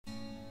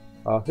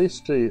Our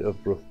history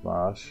of Burgh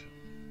Marsh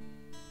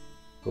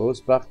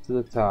goes back to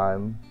the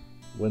time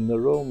when the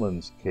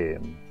Romans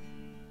came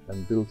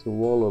and built a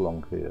wall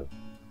along here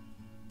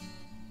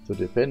to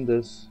defend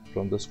us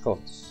from the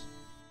Scots.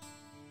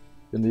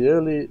 In the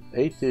early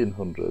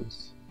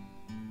 1800s,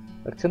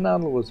 a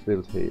canal was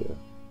built here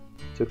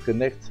to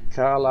connect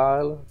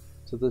Carlisle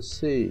to the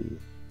sea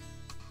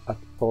at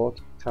Port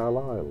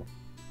Carlisle,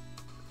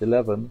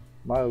 11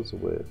 miles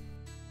away.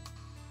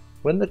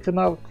 When the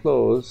canal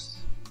closed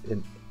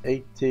in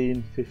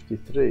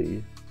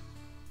 1853,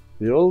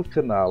 the old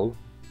canal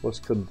was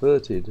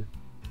converted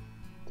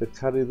to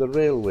carry the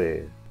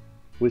railway,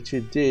 which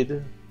it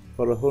did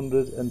for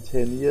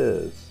 110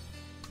 years,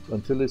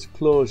 until its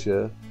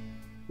closure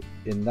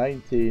in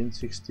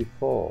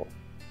 1964.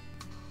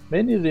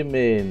 Many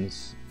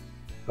remains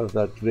of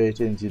that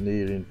great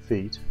engineering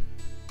feat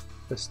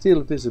are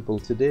still visible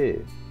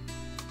today.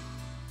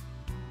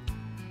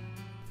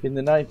 In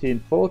the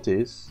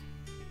 1940s,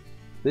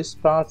 this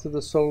part of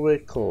the Solway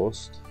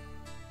coast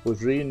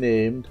was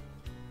renamed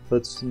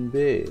Hudson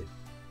Bay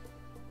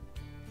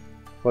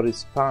for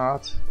its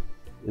part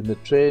in the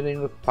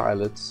training of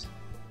pilots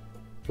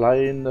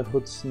flying the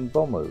Hudson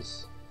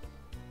bombers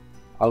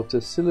out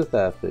of Sylhet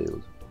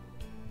Airfield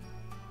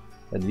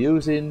and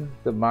using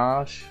the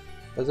marsh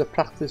as a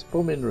practice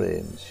bombing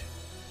range,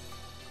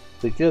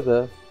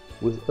 together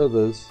with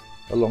others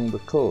along the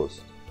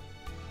coast.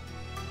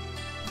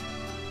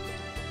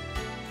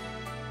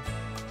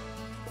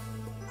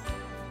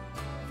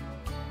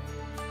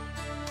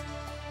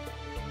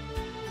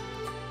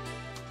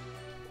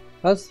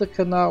 As the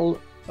canal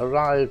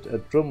arrived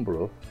at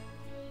Drumborough,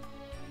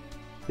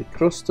 it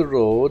crossed the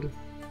road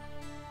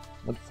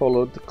and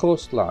followed the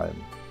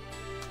coastline.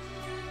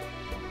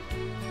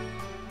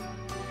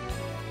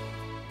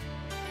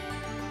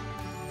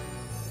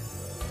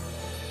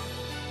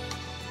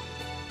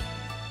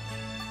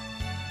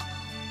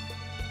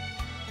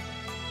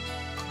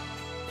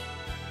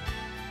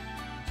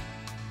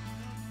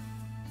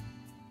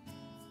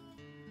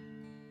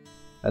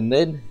 And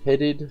then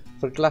headed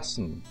for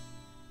Glasson,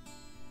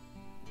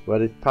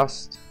 where it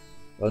passed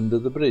under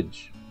the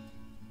bridge.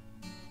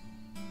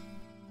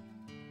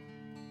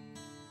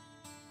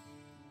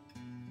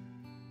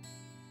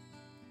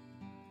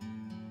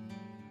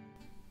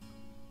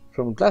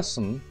 From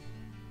Glasson,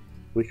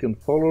 we can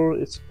follow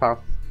its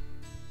path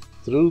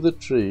through the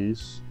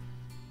trees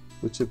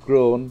which have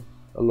grown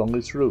along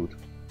its route.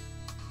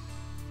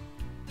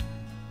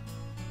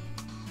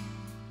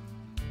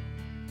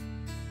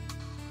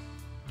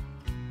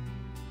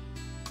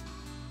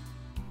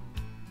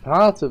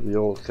 Part of the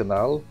old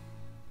canal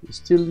is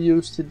still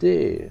used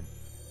today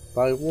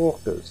by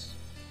walkers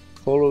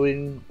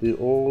following the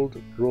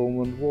old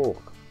Roman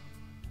walk.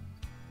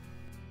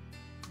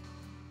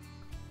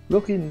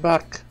 Looking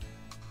back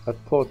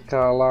at Port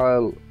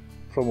Carlisle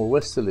from a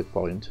westerly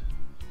point,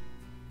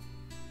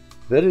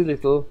 very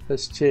little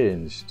has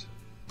changed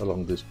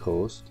along this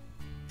coast.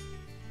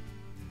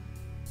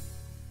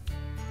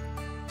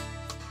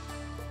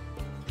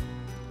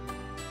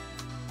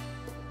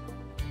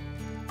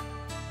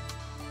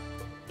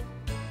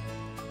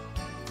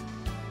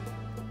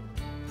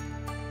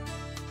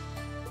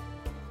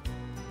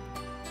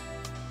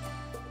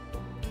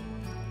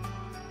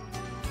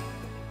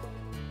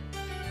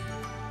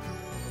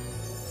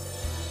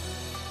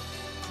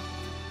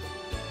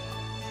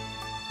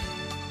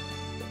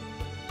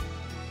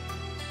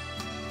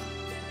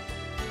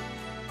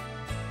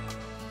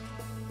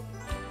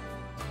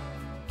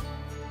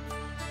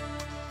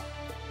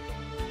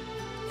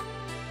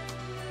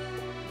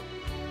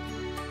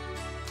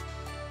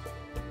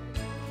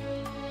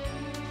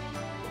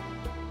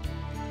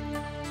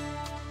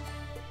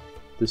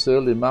 This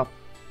early map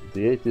of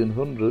the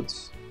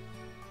 1800s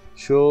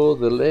show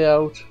the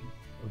layout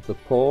of the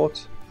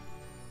port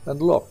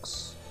and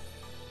locks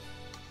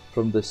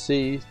from the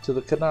sea to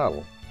the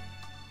canal.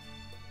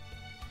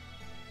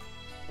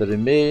 The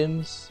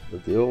remains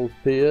of the old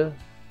pier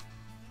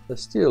are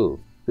still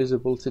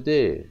visible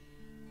today,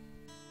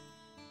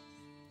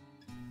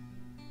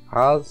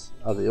 as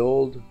are the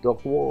old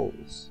dock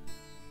walls.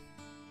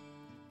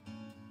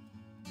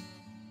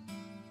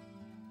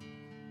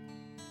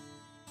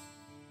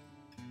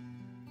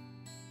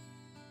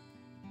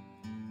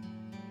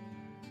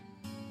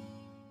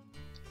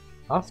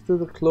 After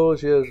the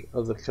closure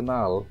of the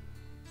canal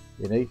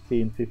in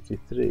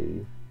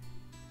 1853,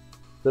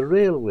 the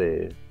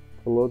railway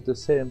followed the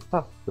same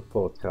path to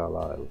Port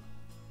Carlisle,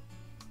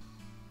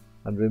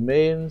 and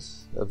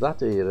remains of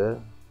that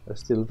era are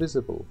still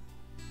visible.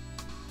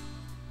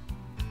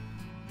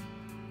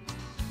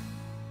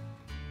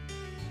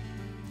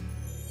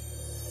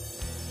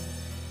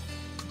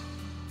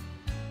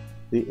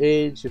 The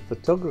age of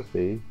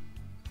photography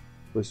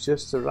was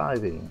just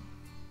arriving,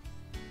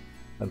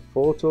 and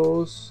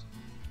photos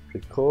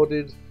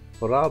recorded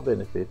for our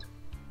benefit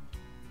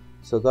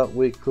so that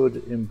we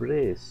could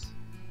embrace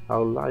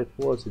how life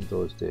was in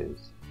those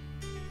days.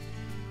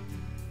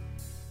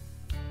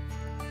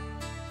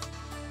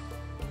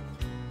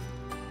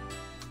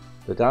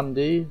 The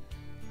dandy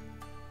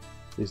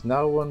is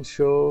now on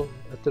show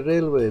at the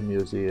Railway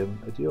Museum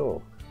at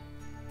York.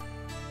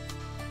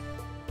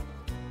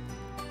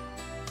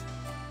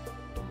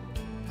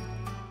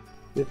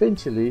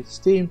 Eventually,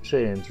 steam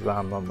trains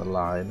ran on the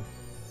line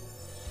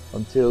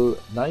until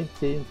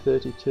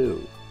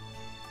 1932.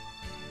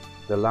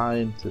 The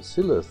line to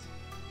Silloth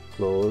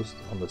closed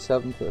on the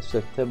 7th of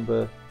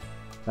September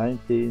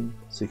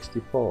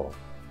 1964.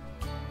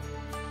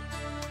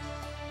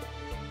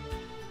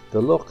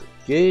 The Loch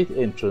Gate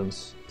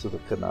entrance to the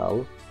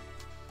canal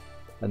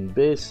and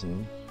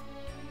basin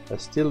are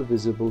still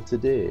visible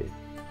today,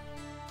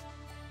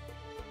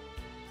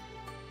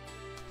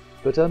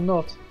 but are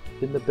not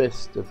in the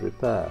best of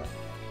repair.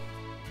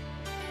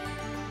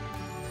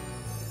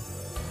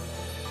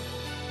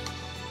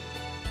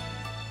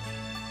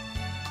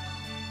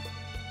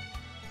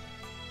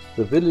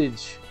 The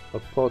village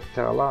of Port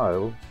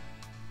Carlisle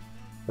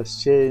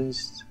has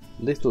changed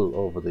little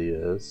over the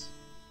years.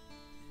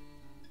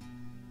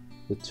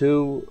 The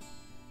two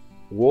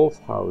wharf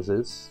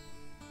houses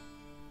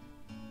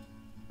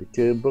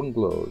became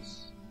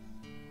bungalows.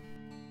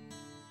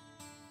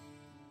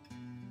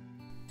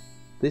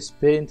 This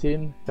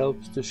painting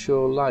helps to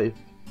show life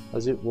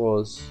as it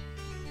was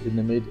in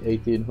the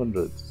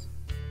mid-1800s.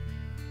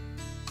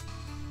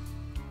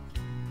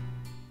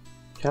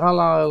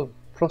 Carlisle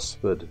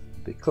prospered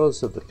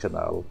because of the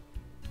canal,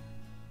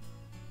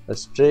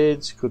 as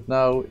trades could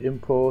now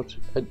import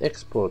and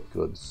export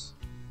goods.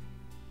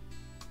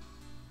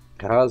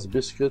 Carr's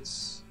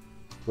biscuits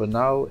were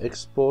now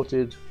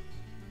exported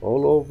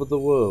all over the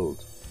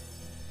world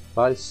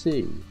by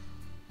sea.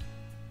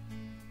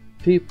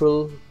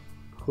 People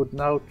could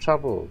now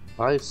travel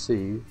by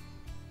sea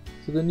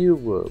to the New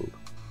World.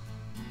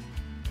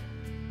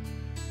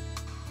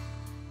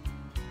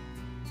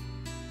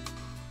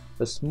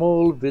 A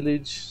small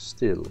village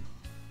still,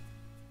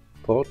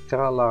 Port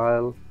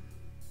Carlisle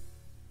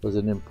was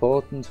an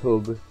important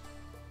hub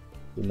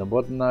in the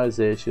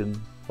modernisation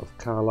of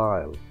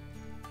Carlisle,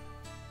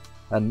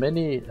 and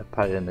many a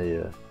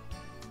pioneer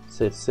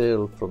set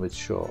sail from its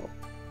shore.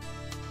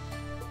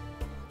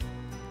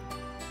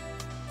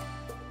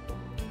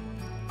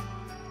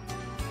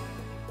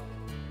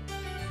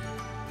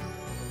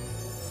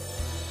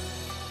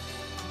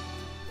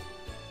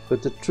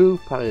 But the true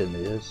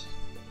pioneers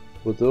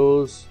were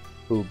those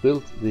who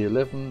built the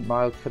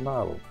 11-mile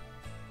canal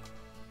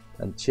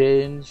and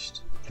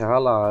changed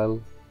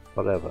Carlisle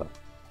forever.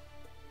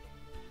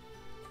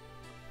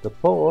 The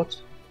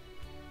port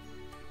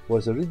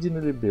was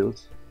originally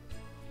built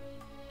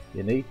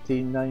in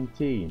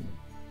 1819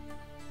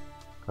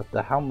 at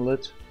the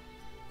hamlet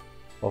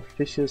of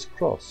Fisher's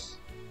Cross,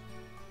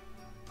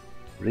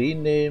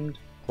 renamed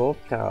Port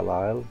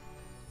Carlisle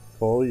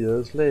 4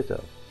 years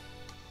later.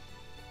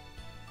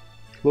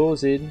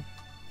 Closing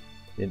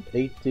in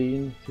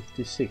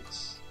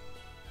 1856,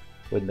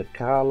 when the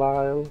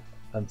Carlisle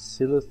and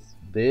Silloth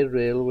Bay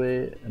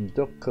Railway and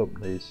Dock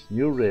Company's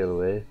new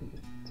railway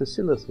to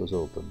Silloth was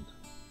opened.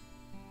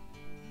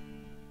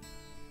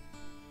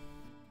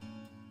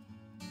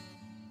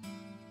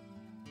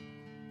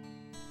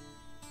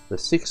 The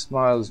 6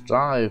 miles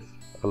drive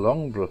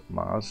along Burgh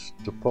Marsh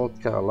to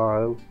Port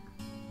Carlisle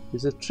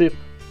is a trip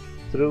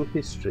through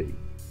history.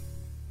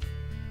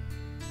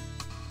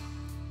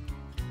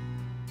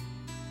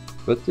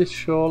 But this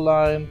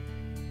shoreline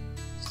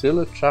still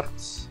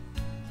attracts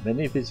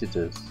many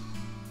visitors,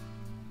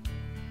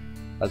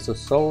 as the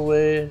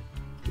Solway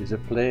is a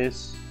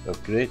place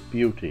of great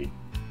beauty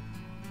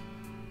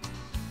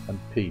and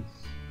peace,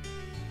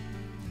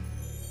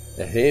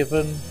 a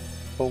haven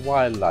for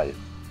wildlife,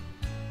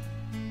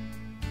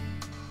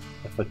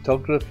 a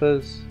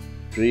photographer's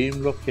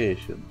dream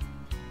location,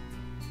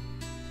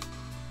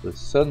 with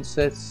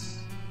sunsets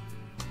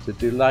to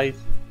delight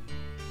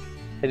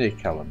any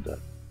calendar.